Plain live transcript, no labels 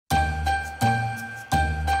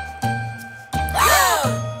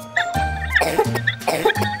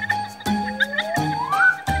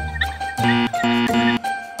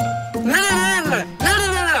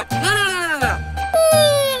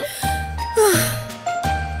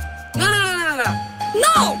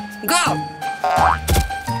Go!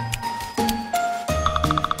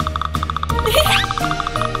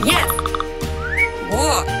 Yes!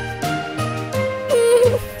 Whoa!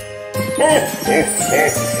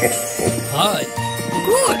 Hi.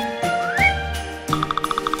 Good!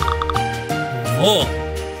 Whoa.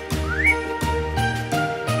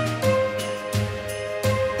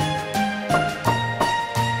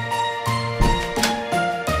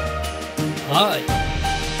 Hi.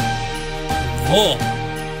 Whoa.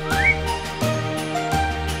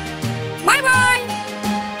 Bye-bye!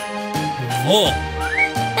 Whoa.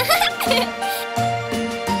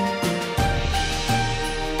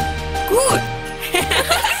 Good!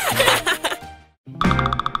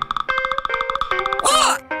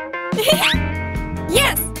 Oh!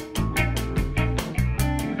 Yes!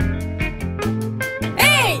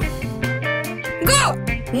 Hey! Go!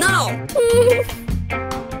 Now!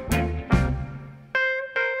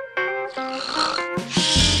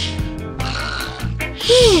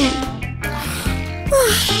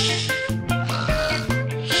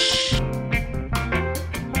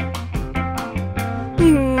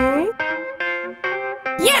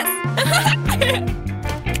 Yes!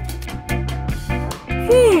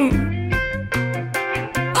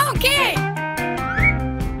 Okay!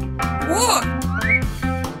 Whoa!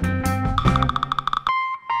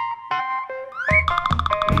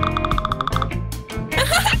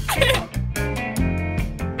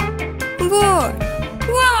 Whoa!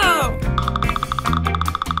 Wow!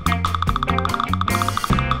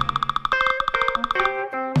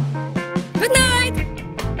 Good night!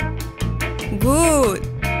 Good!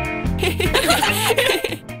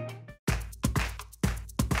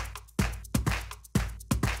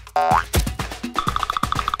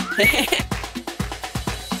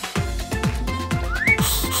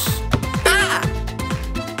 Ah!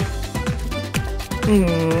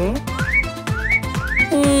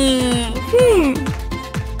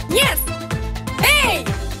 Yes! Hey!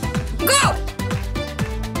 Go!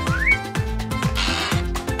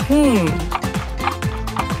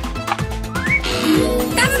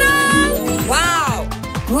 Ta-da! Wow!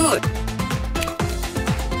 Good!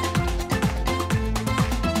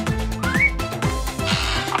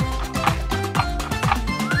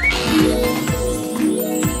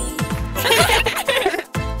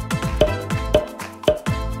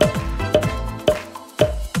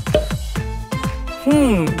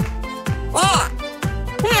 Oh!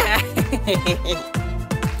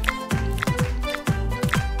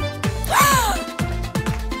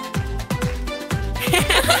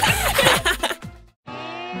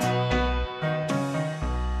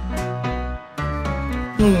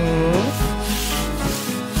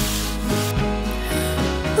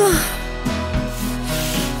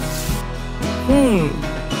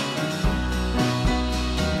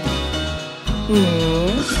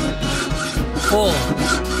 Whoa.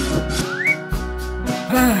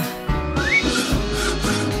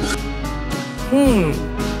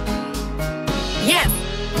 Yes!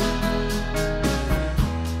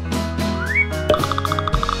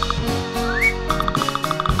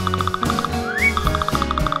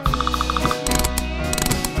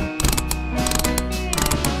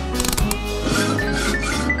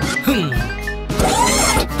 Good!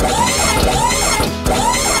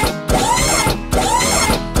 Yes!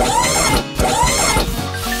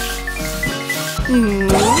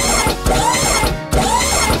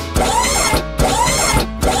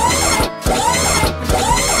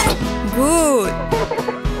 Good!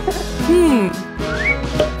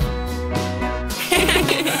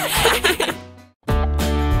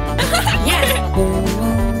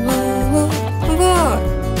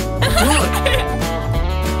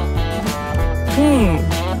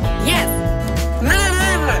 Yes!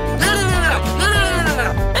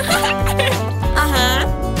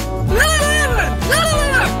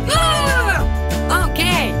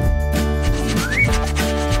 Okay!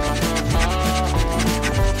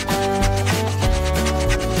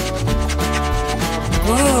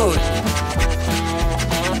 Good!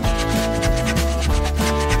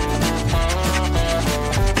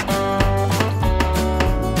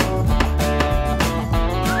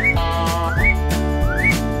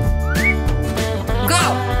 Go!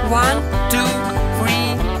 1, 2,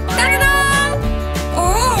 3. Ta-da!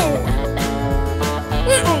 Oh!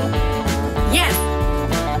 Yes!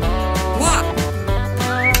 What?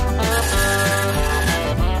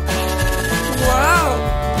 Wow!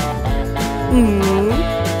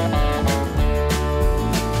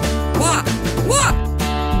 What? What?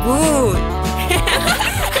 Good!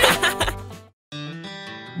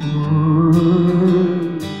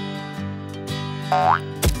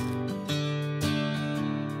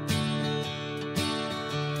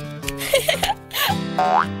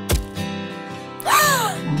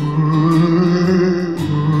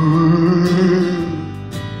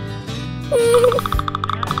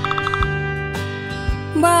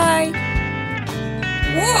 Bye.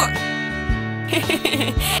 What?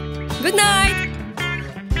 Good night.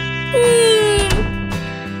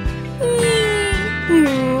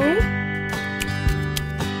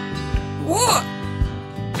 What?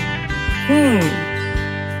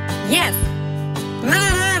 Yes.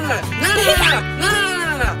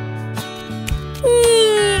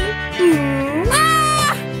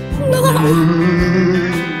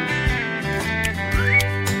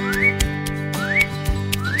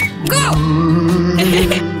 Go.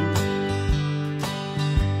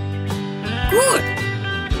 Good.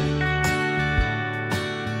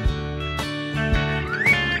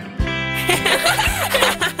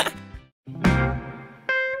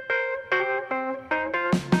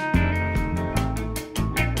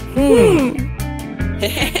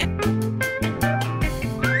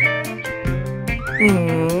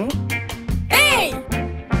 Hey!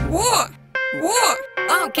 What? What?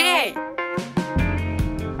 Okay.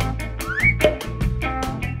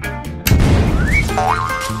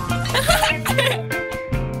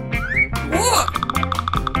 What?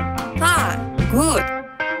 Ah, good.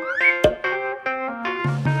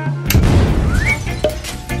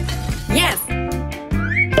 Yes.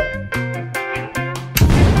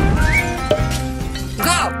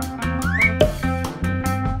 Go.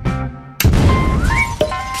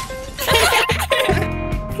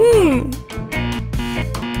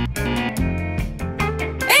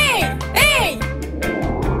 Hey! Hey!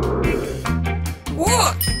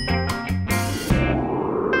 What?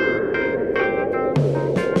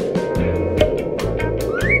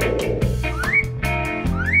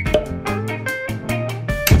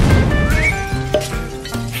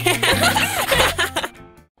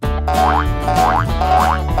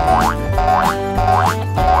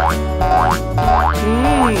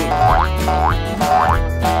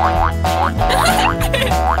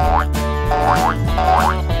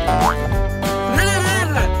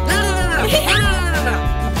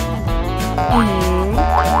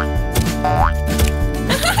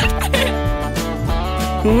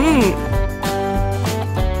 Oh.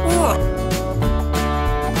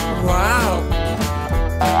 Wow.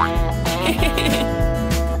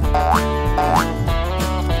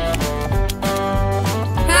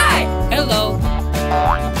 Hi. Hello.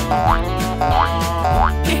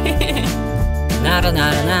 Nara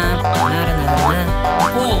nara na. Nara nara na.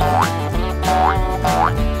 Oh.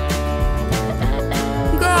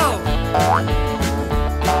 Go.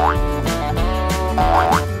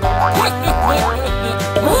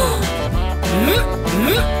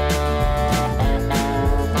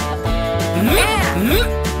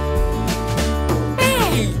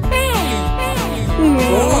 Hey. Hey.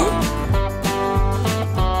 Oh.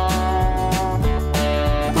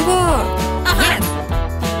 Good.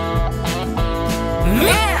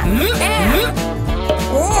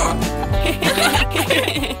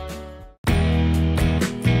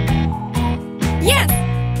 Yes. Yeah. Oh. Yes.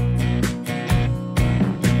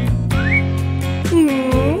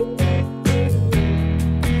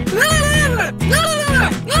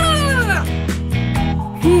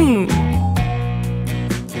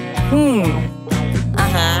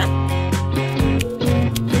 Uh-huh.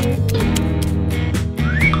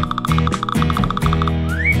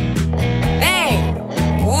 Hey.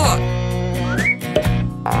 What?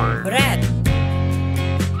 Red.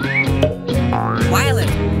 Violet.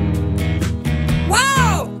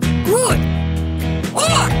 Wow! Good!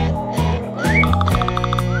 Oh!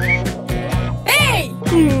 Hey!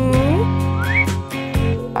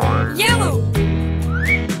 Yellow!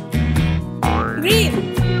 Green!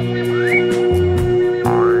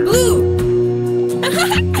 Blue!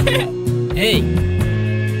 Hey.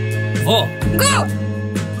 Vo. Go!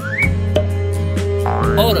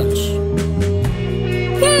 Orange.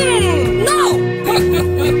 No!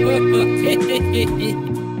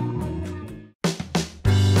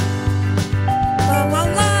 La la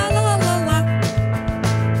la la la la.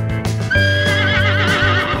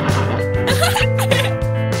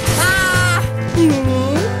 Ah!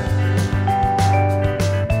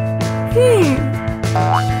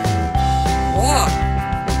 What?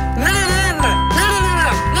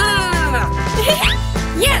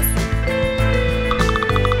 Yes!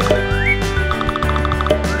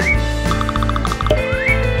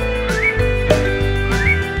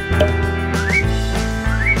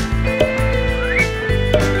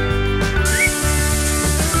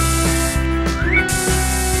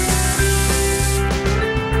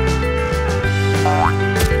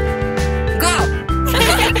 Go!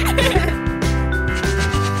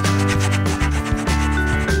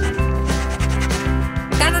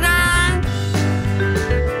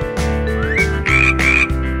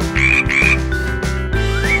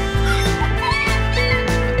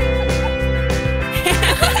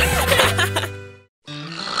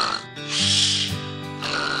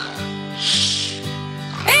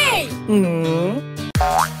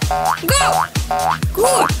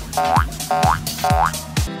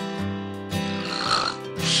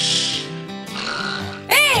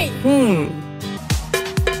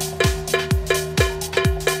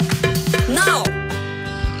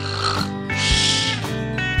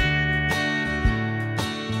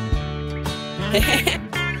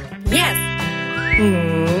 Yes.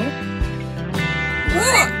 Whoa.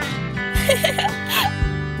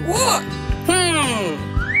 Whoa.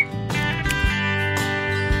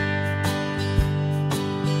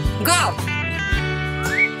 Go.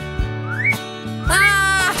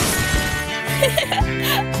 Ah.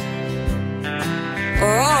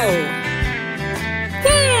 Oh.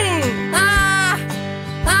 Ah.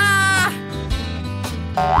 Ah.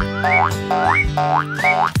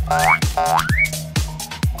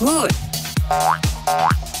 Good.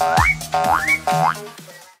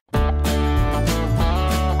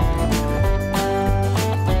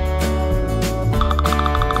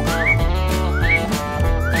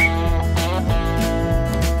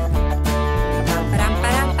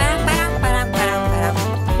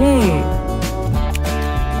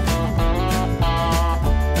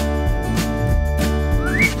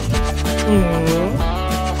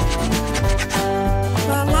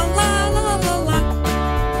 La la la la la la.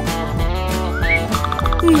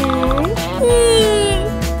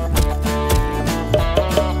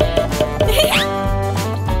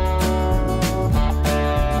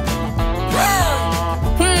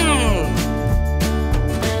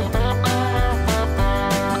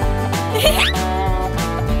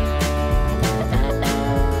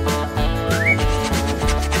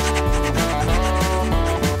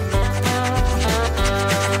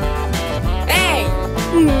 Hey!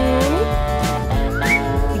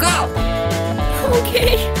 Go!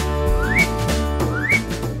 Okay.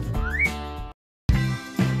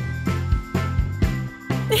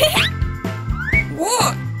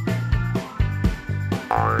 Whoa!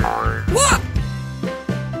 Whoa!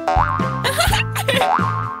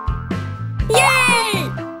 Yay!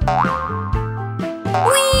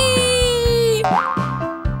 Whee!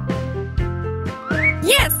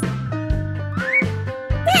 Yes!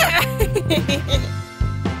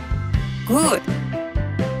 Good.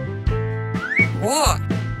 Whoa.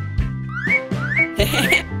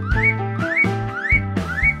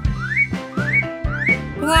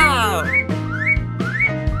 Wow.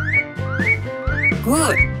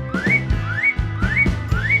 Good.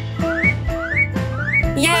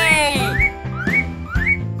 Yay.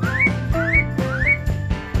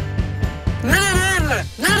 La la la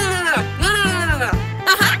la la la la la.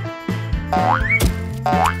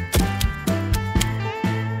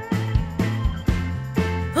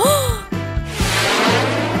 Oh!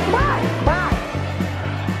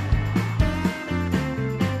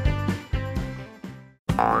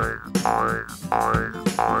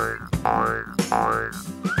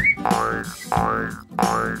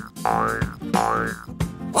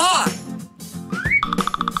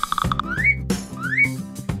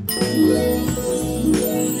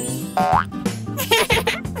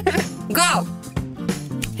 Go!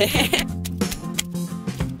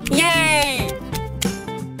 Yay!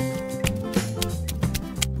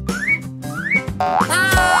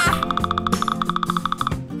 Ah!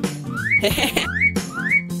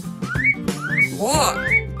 Whoa!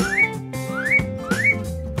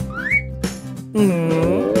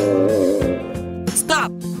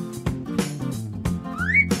 Stop!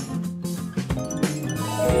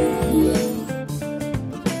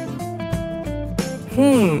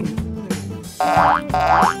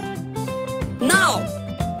 No!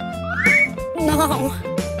 No!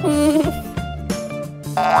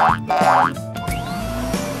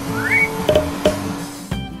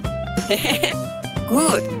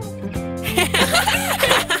 Good!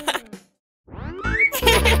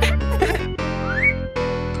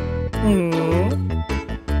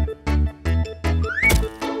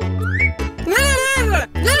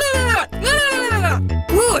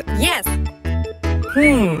 Good! Yes!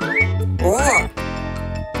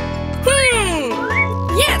 Oh!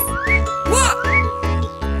 Yes! What?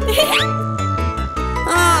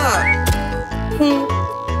 Ah!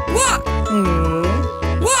 What?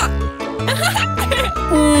 What?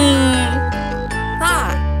 Ah!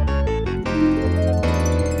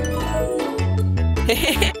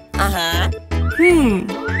 Uh-huh.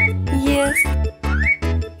 Yes.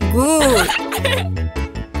 Good.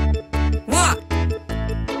 What?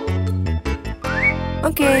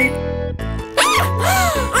 Okay.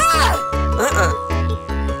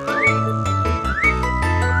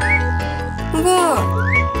 Go.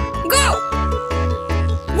 Go.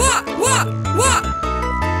 What? What? What?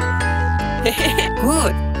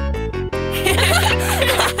 Good.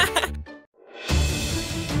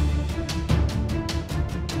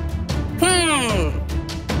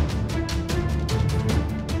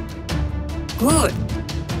 Good.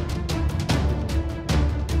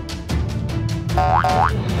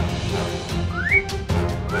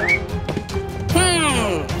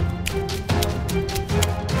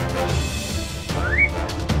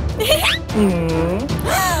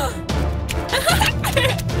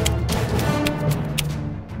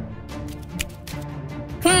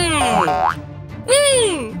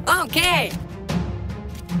 Okay.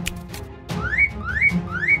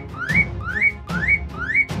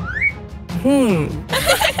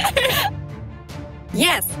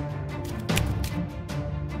 Yes.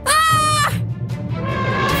 Ah!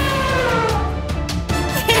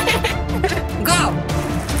 Go.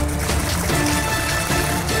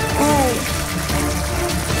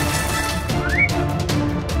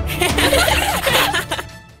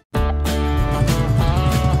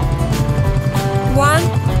 One,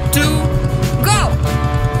 two, go.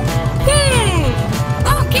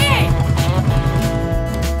 Okay.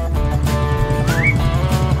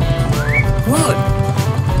 Good.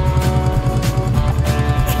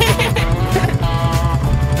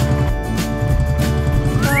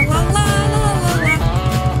 La la la la la la.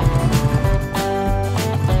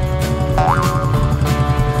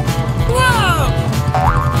 Wow.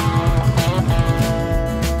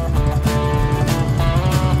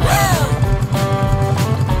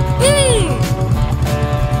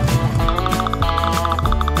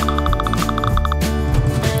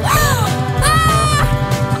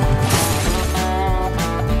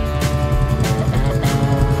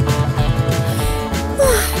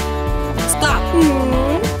 Stop.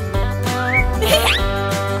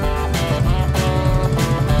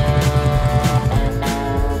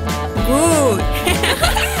 Good.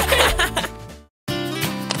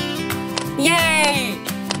 Yay.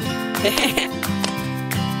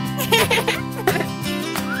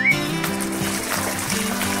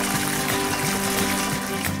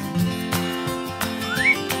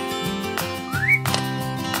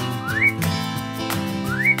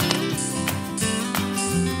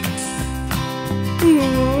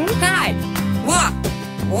 Hi. What?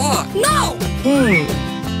 What? No.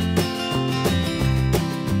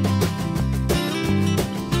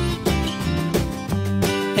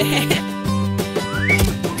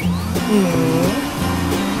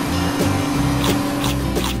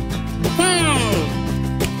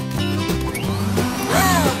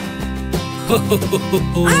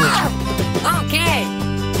 Okay.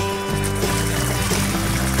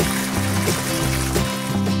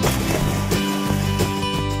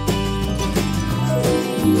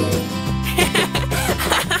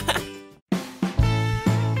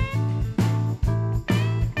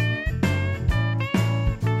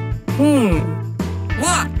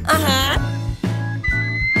 What? Uh-huh.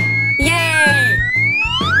 Yay!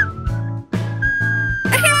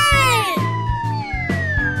 Hey!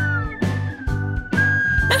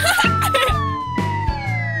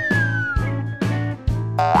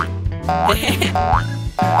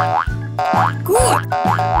 Good.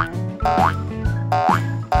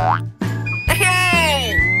 Hey!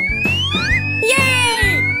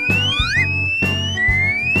 Yay!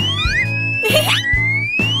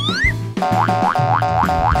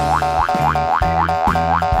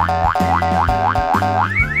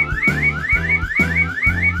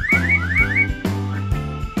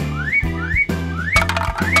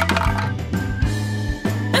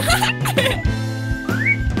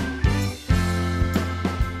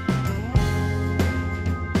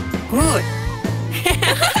 Good.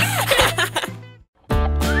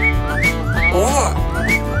 Oh.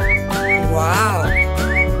 Wow.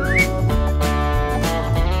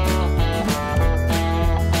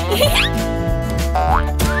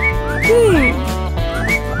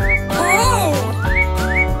 Oh.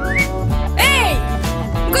 Hey.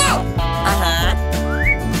 Go. Uh-huh.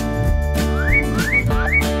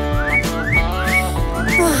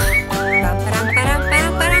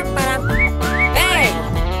 Hey.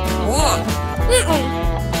 Whoa.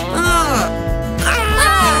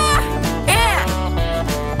 Yeah.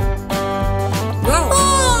 Go.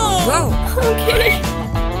 Go. Okay.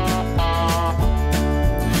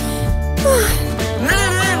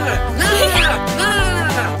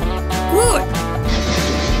 Good.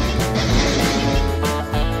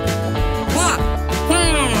 What?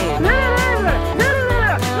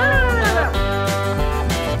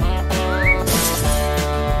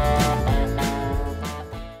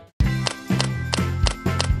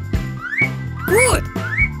 Good.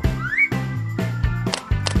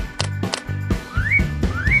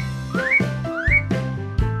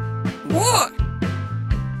 What?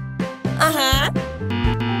 Uh-huh.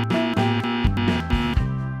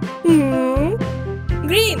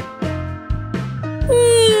 Green.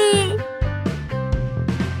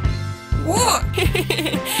 What?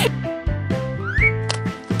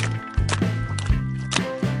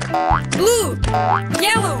 Blue,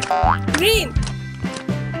 yellow, green.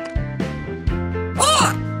 Oh!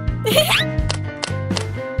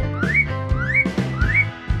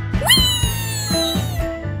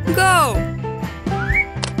 Go.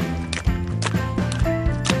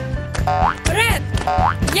 Red,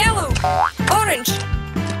 yellow, orange.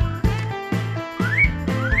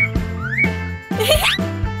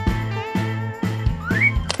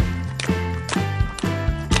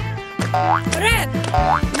 Red,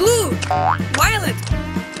 blue, violet.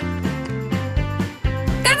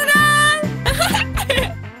 Ta-da-da!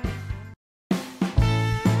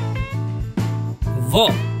 Во.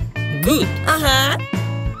 Good. Ага.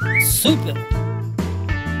 Super.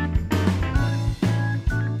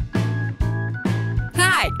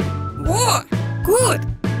 Hi. Во. Good.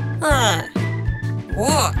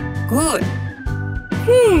 Во. Good.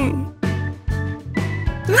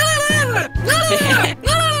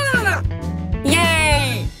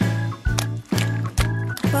 Yay!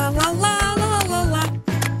 La la la la la la.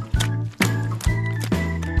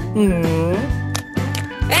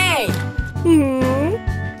 Hey.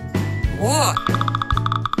 Во.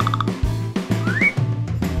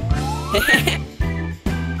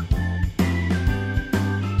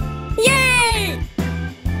 Yay!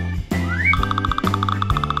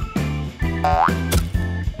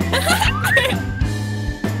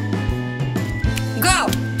 Go!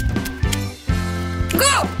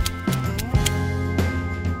 Go!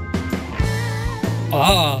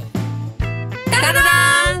 А. Ta-da-da!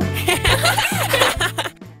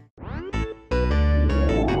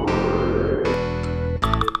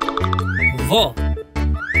 Во.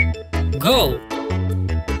 Go.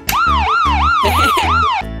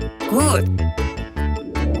 Good.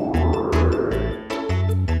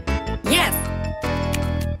 Yes.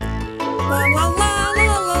 La la la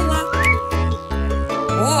la la la.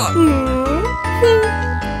 О.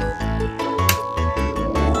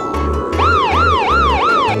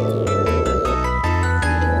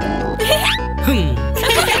 Хм.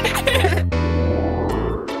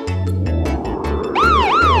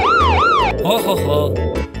 Хо-хо-хо.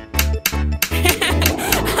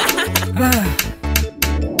 Ах.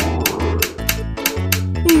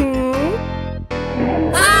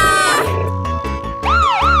 А!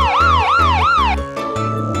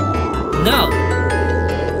 Now.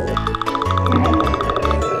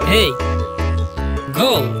 Hey.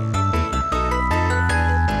 Go.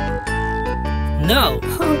 Now.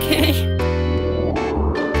 Okay.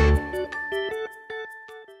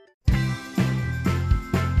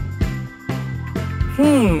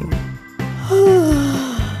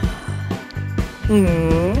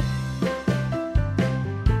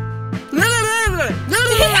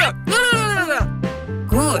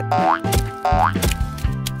 Good.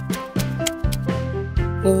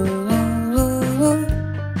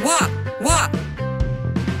 What? What? What?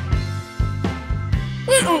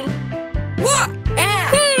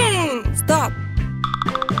 Stop.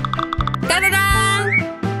 Da-da-da!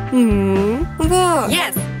 What?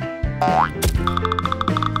 Yes.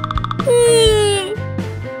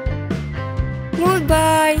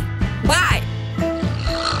 Goodbye. Bye.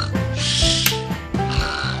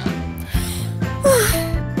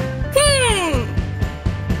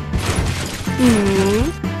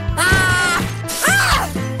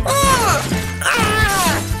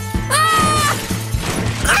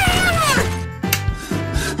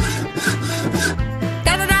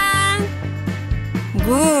 Ta-da-da!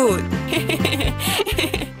 Good.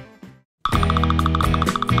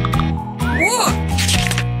 Whoa.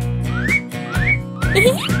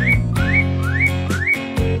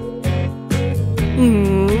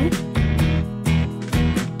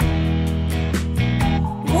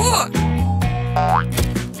 Whoa.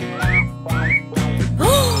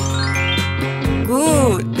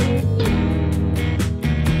 Good.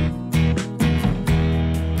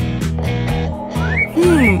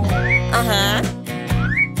 Uh-huh.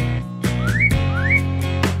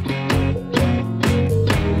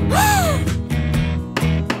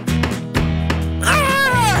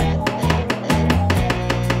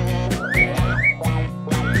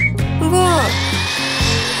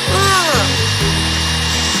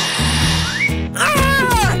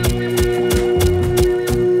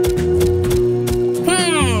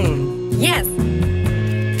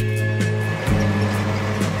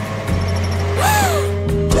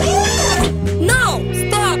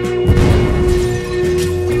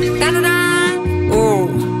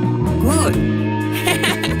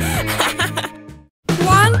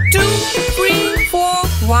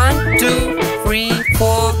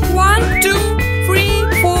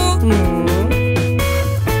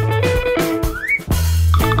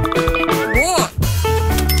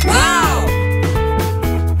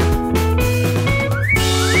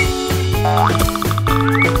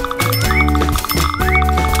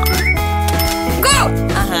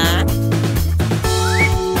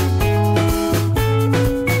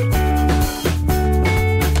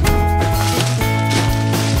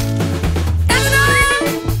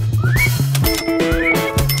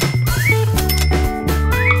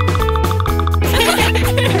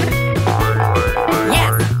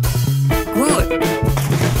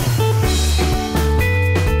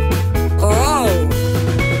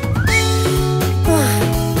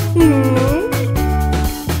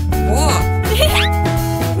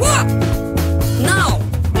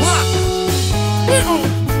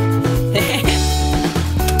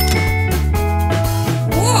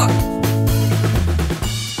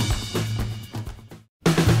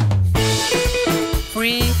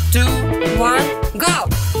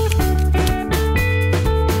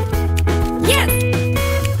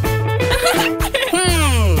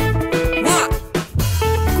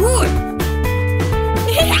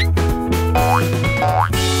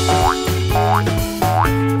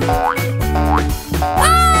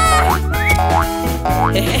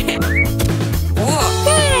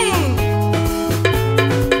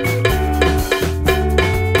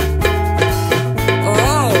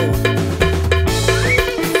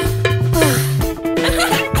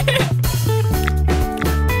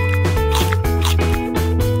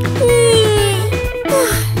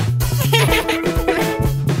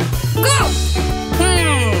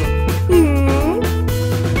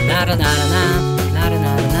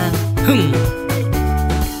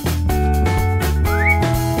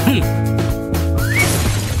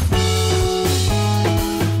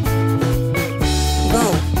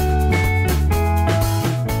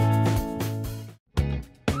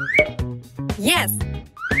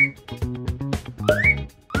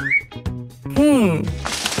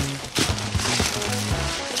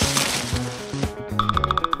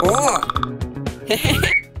 Go.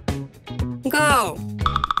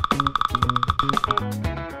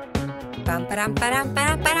 Pam param param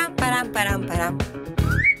param param param param param.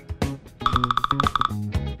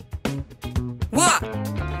 What?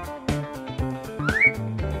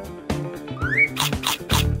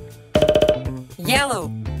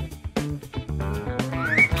 Yellow.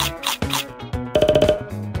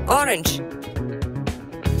 Orange.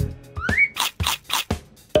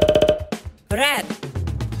 Red.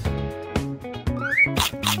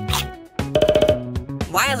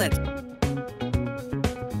 Violet.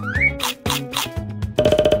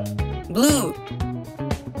 Blue.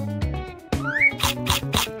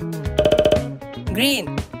 Green.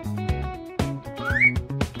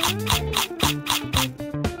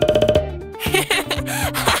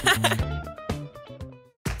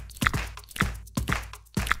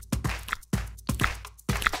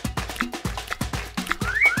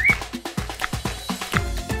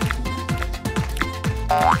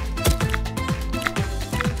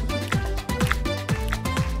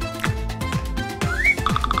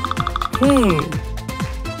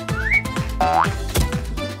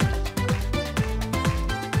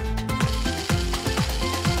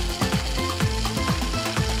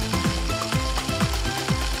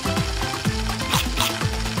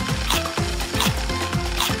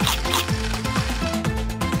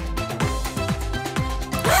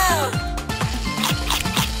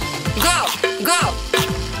 Go! Go!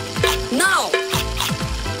 No!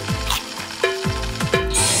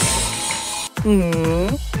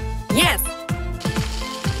 Yes!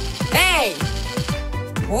 Hey!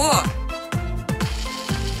 Whoa!